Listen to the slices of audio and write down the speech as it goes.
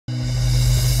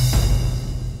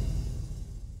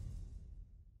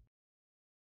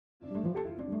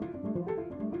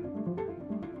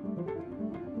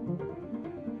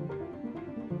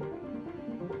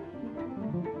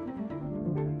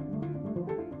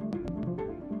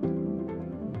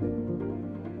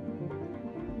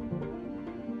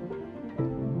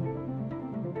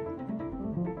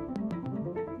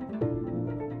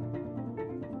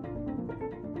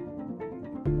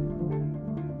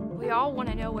all want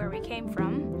to know where we came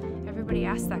from. Everybody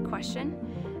asks that question.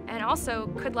 And also,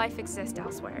 could life exist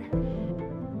elsewhere?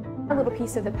 A little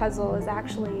piece of the puzzle is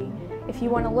actually, if you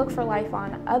want to look for life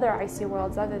on other icy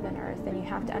worlds other than Earth, then you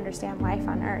have to understand life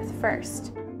on Earth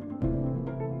first.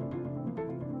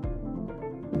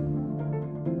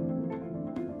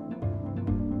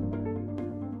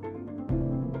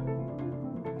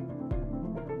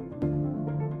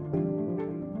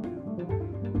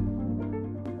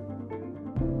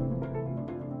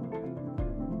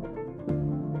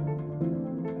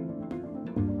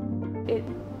 It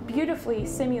beautifully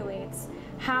simulates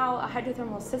how a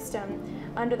hydrothermal system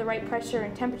under the right pressure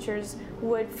and temperatures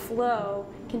would flow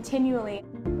continually.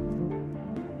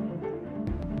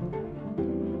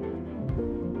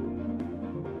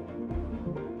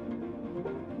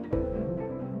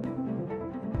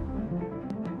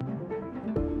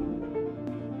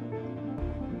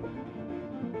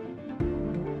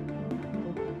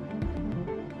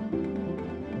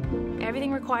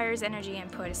 Everything requires energy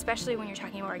input, especially when you're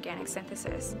talking about organic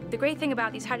synthesis. The great thing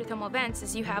about these hydrothermal vents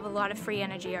is you have a lot of free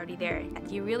energy already there.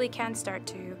 You really can start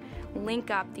to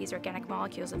link up these organic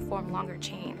molecules and form longer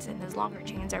chains, and those longer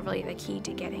chains are really the key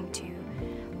to getting to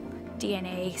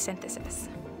DNA synthesis.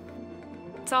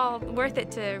 It's all worth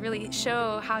it to really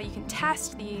show how you can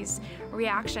test these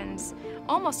reactions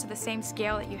almost to the same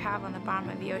scale that you have on the bottom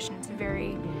of the ocean. It's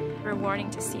very rewarding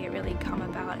to see it really come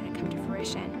about and come to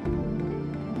fruition.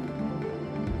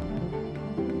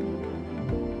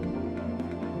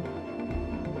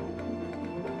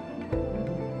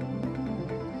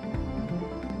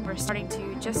 We're starting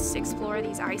to just explore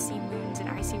these icy moons and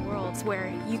icy worlds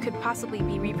where you could possibly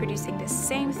be reproducing the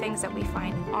same things that we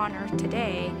find on Earth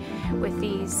today with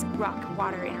these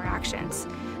rock-water interactions.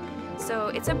 So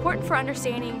it's important for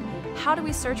understanding how do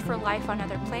we search for life on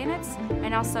other planets,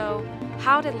 and also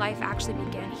how did life actually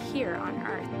begin here on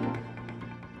Earth.